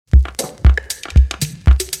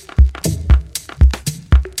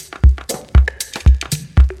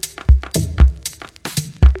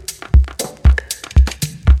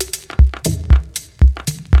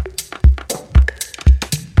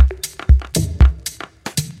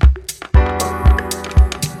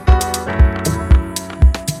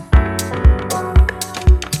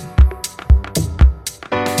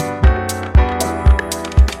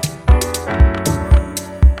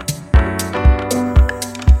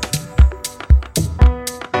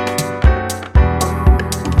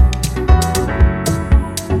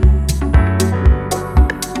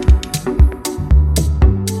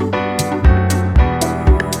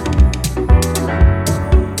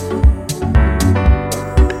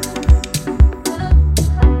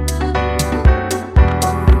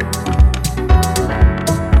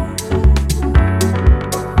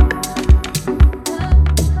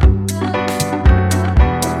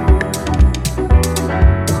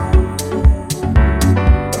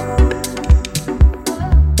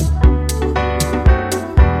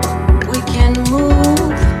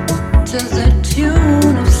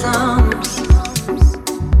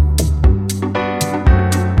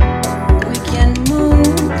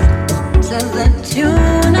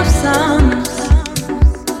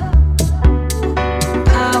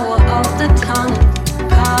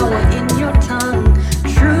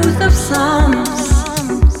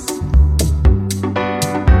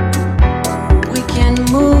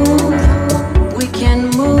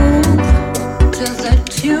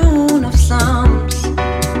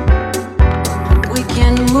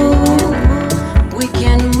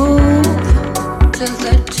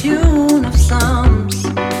Psalms,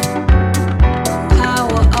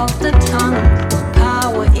 power of the tongue,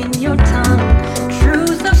 power in your tongue,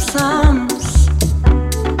 truth of Psalms.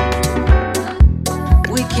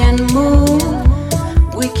 We can move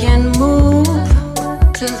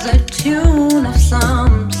to the tune of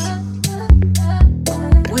Psalms.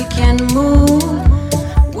 We can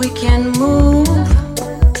move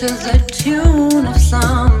to the tune of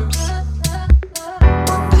Psalms.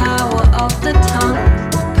 Power of the tongue,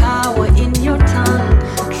 power in your tongue,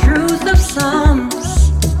 truth of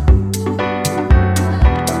Psalms.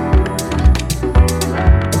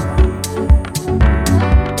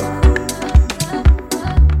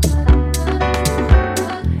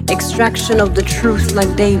 Extraction of the truth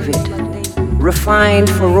like David, refined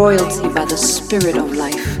for royalty by the spirit of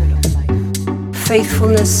life.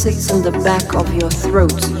 Faithfulness sits in the back of your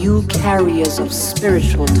throat, you carriers of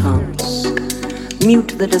spiritual tongues.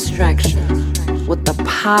 Mute the distraction with the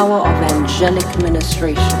power of angelic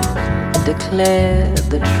ministration. Declare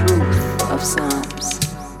the truth of Psalms.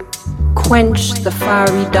 Quench the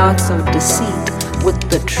fiery darts of deceit with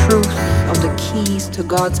the truth of the keys to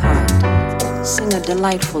God's heart. Sing a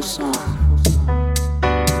delightful song.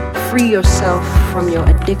 Free yourself from your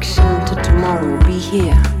addiction to tomorrow. Be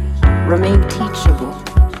here. Remain teachable.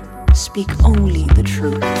 Speak only the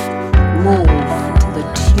truth. Move to the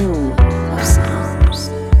tune of Psalms.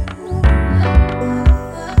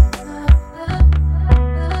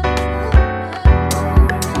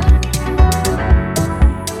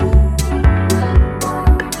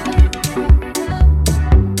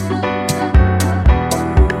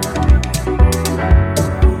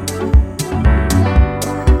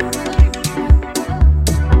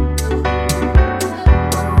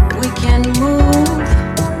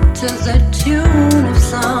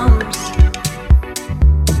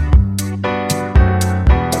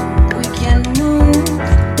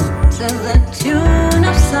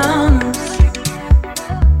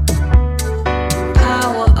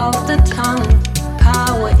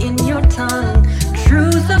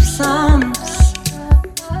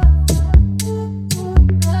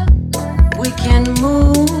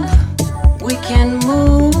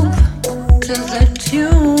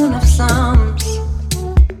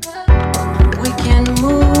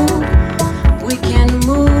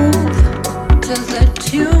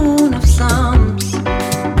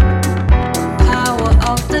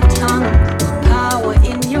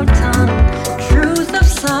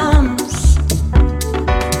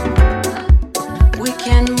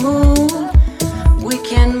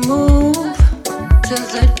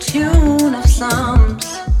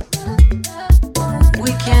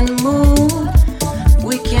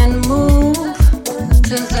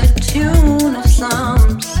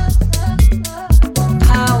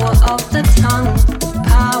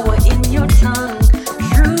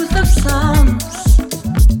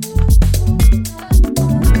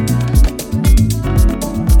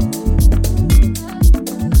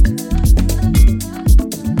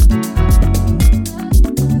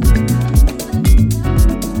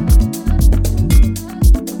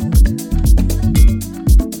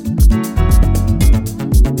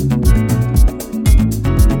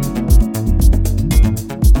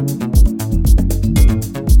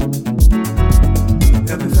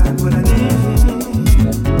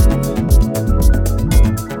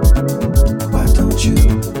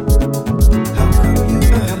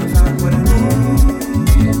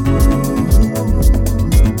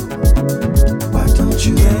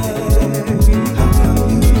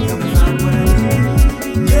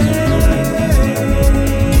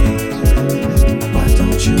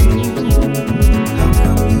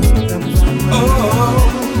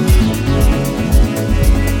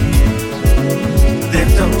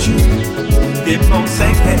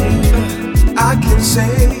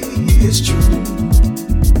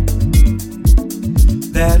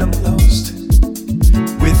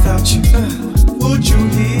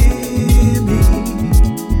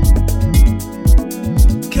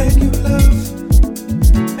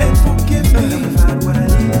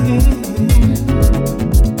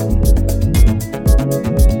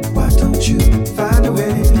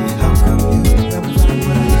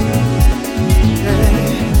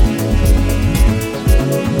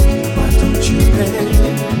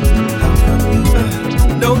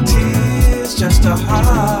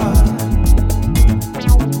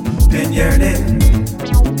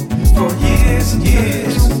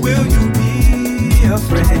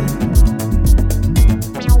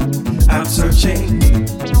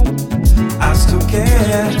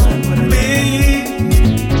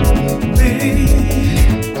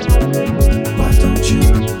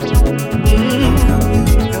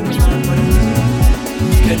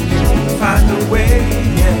 Find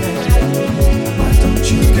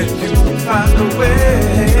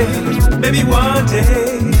away. Maybe one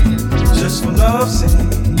day, just for love's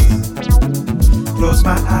sake, close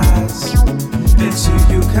my eyes and see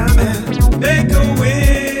you coming. Make a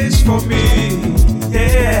wish for me,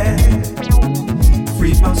 yeah.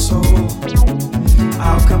 Free my soul,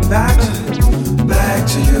 I'll come back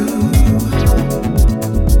to you.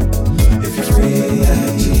 If you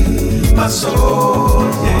free my soul,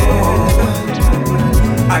 yeah.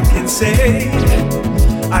 I can say,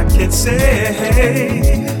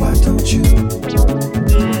 why don't you?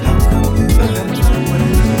 How come you?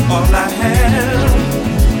 All I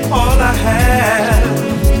have,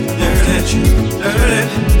 dirty.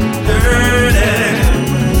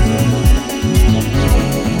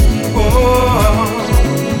 Oh,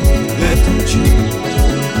 don't you?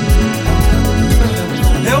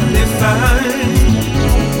 Help me find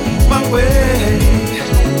my way,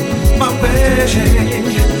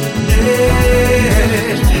 yeah.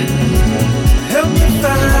 Help me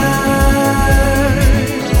find,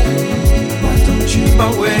 why don't you, my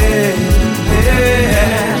way,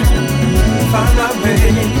 yeah. Find my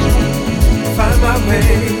way,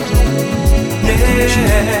 yeah.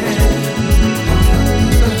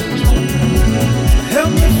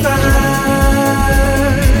 Help me find,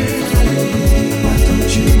 why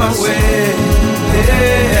don't you, my way,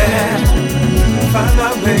 yeah. Find my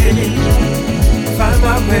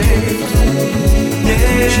way,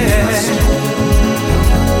 yeah.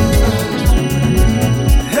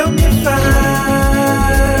 Help me find,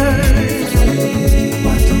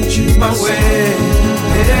 why don't you, my way,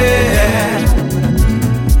 yeah.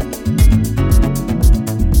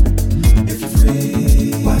 If you're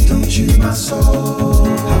free, why don't you, my soul?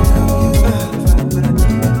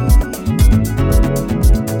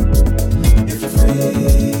 If you're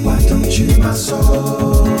free, why don't you, my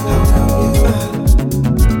soul?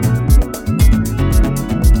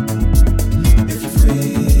 If you're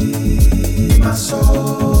free, my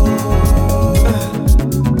soul.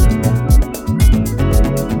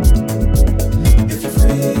 If you're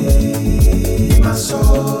free, my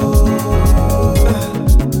soul.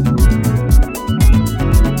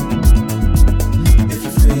 If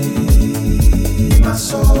you're free, my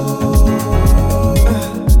soul.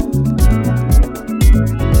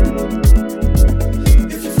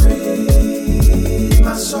 If you're free,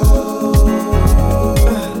 my soul.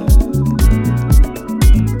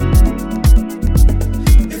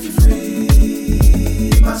 If you're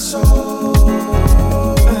free, my soul.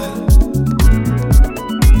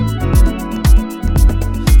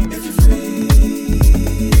 If you're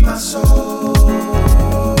free, my soul.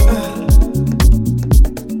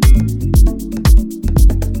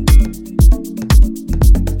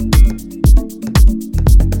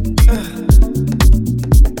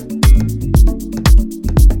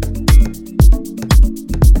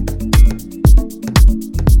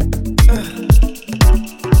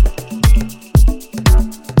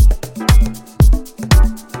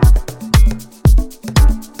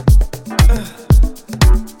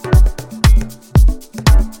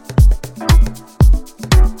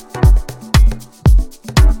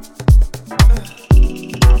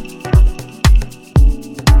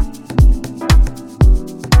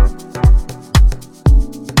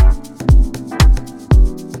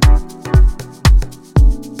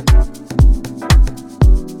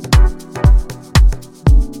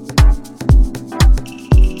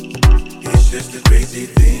 It's just the crazy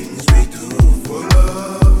things we do for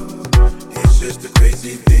love. It's just the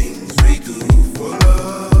crazy things we do for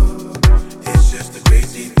love. It's just the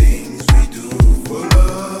crazy things we do for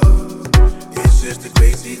love. It's just the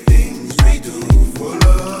crazy things we do for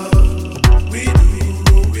love. We do,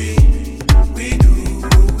 we do, we do,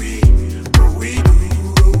 we do,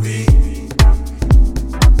 we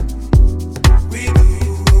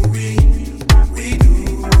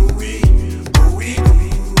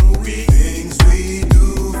things we do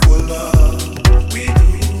for love. We do,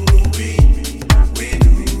 we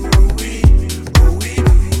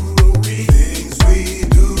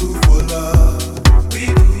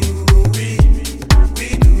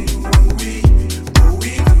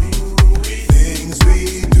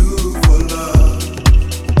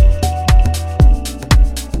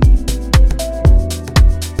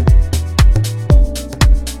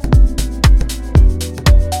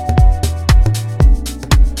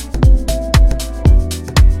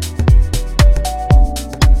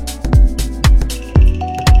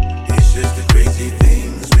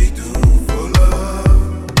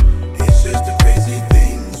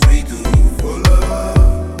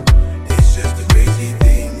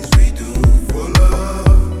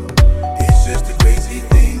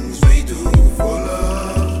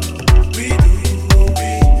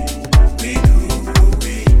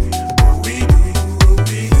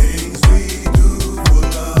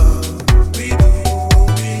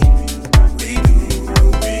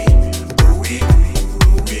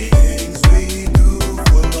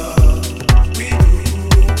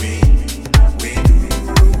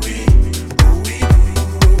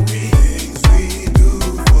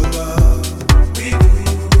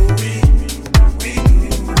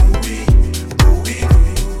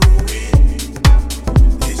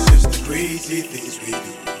crazy things we do.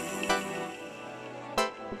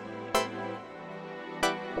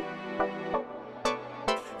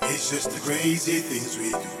 It's just the crazy things we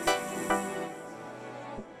do.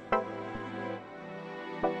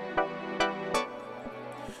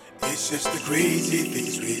 It's just the crazy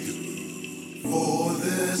things we do. For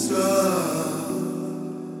this love.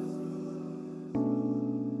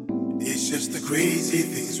 It's just the crazy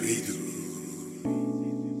things we do.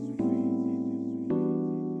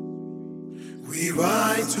 We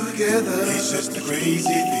ride together. It's just the crazy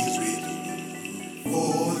things we do.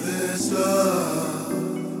 For this love.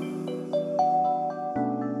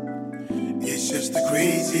 It's just the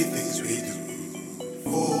crazy things we do.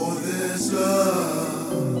 For this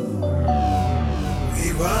love.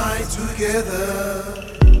 We ride together.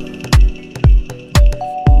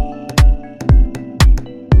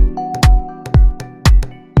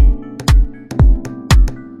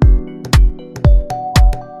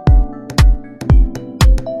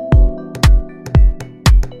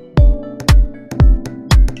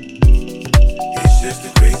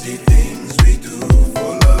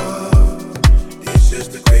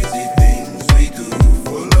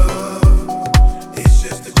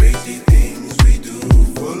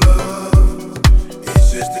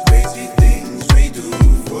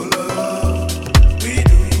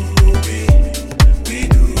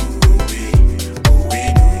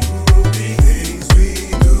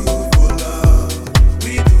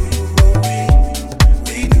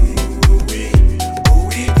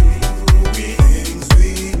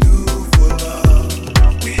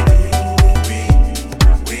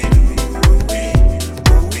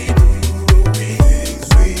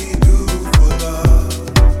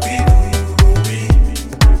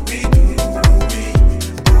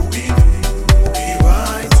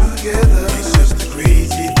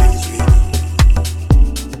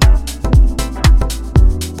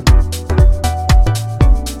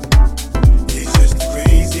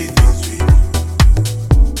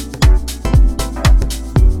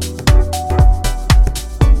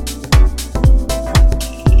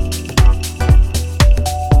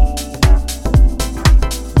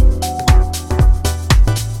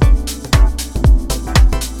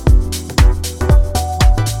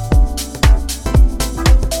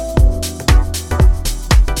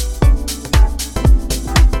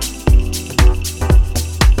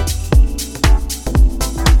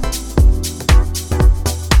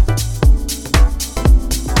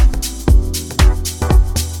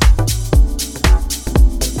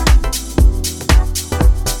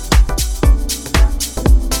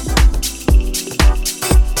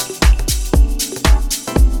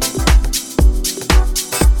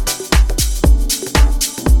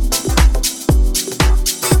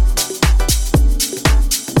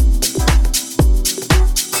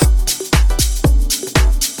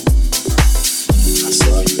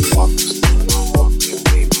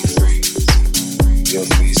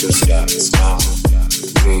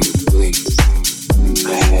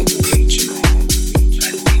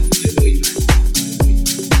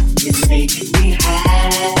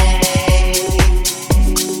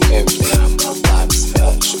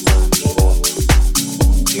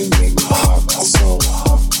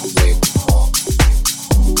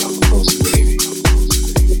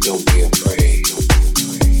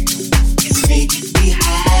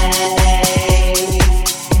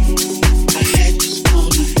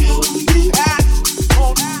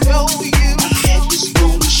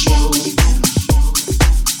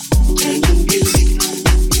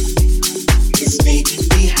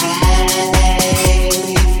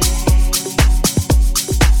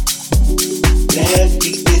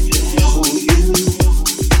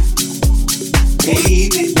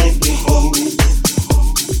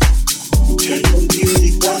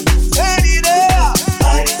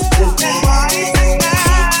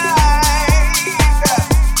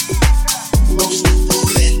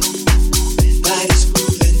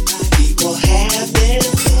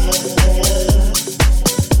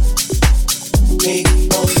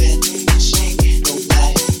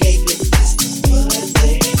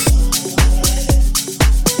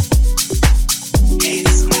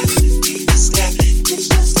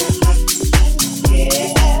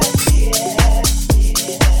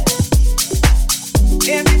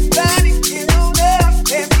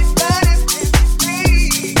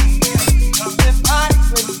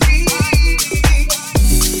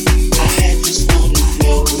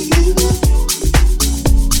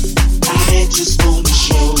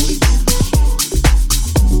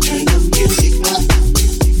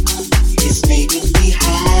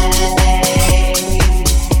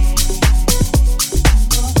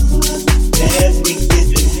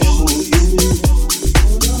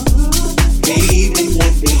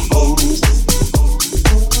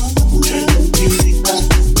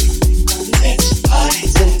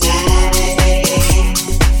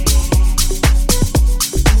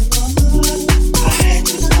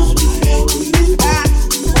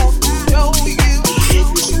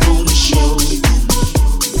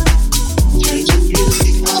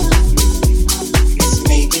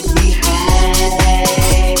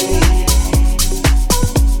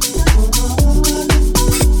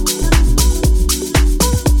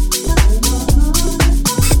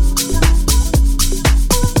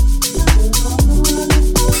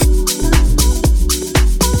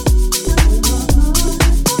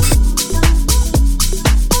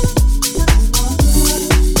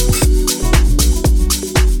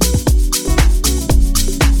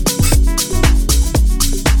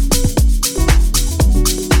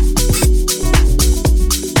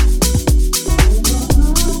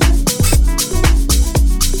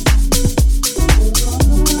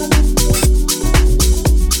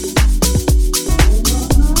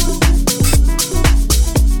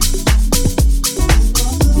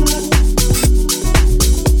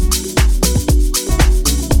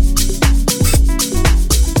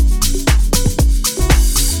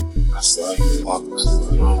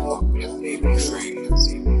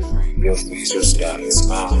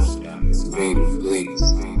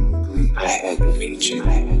 meet you.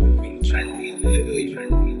 I need you.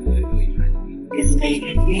 It's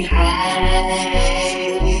making me high.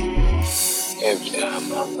 Every time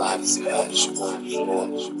my body's touch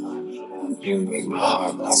you make my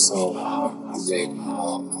heart, my soul, you make my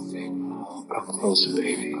heart. Come closer,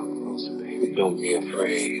 baby. Don't be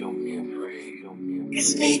afraid.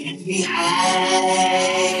 It's making me high.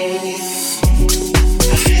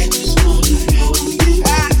 I just wanna know you. I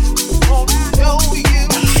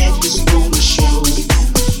just wanna show you.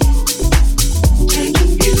 Turn the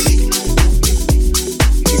music on.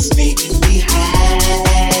 It's making me high.